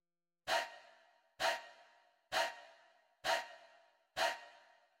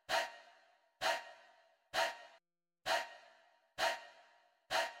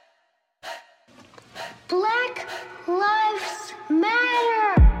Black Lives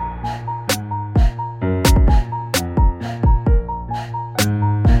Matter.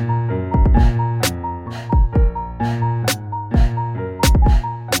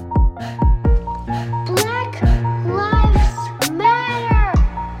 Black Lives Matter.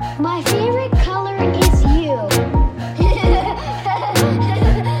 My favorite color is you.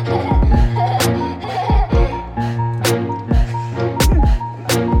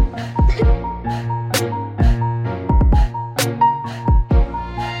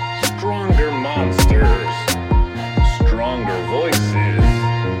 Stronger monsters, stronger voices.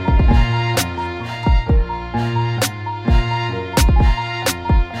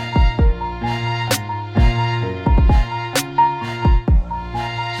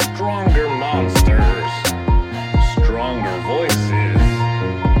 Stronger monsters, stronger voices.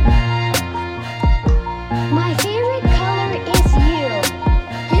 My favorite color is you.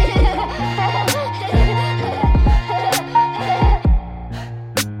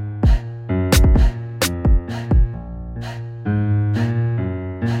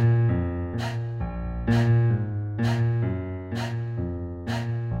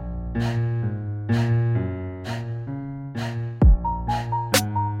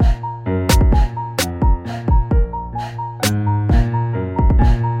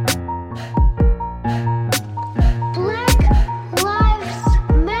 Black Lives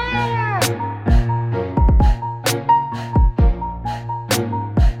Matter.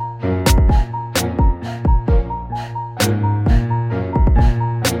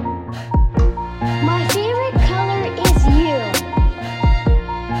 My favorite color is you.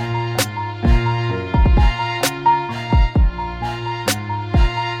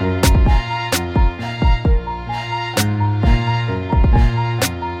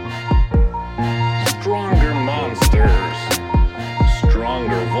 Stronger monsters,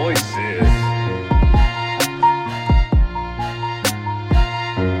 stronger voices.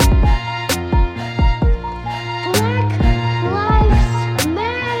 Black Lives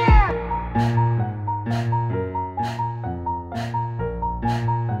Matter.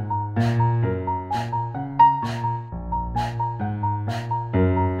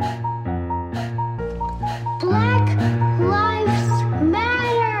 Black Lives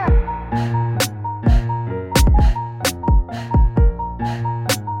Matter.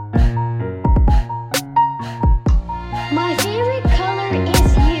 My favorite color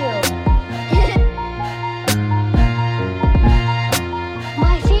is you.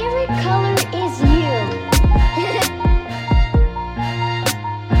 My favorite color is you.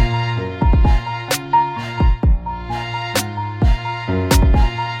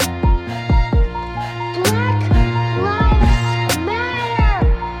 Black Lives Matter.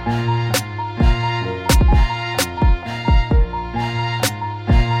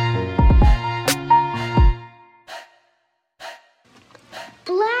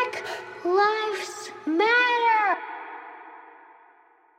 Black Lives Matter.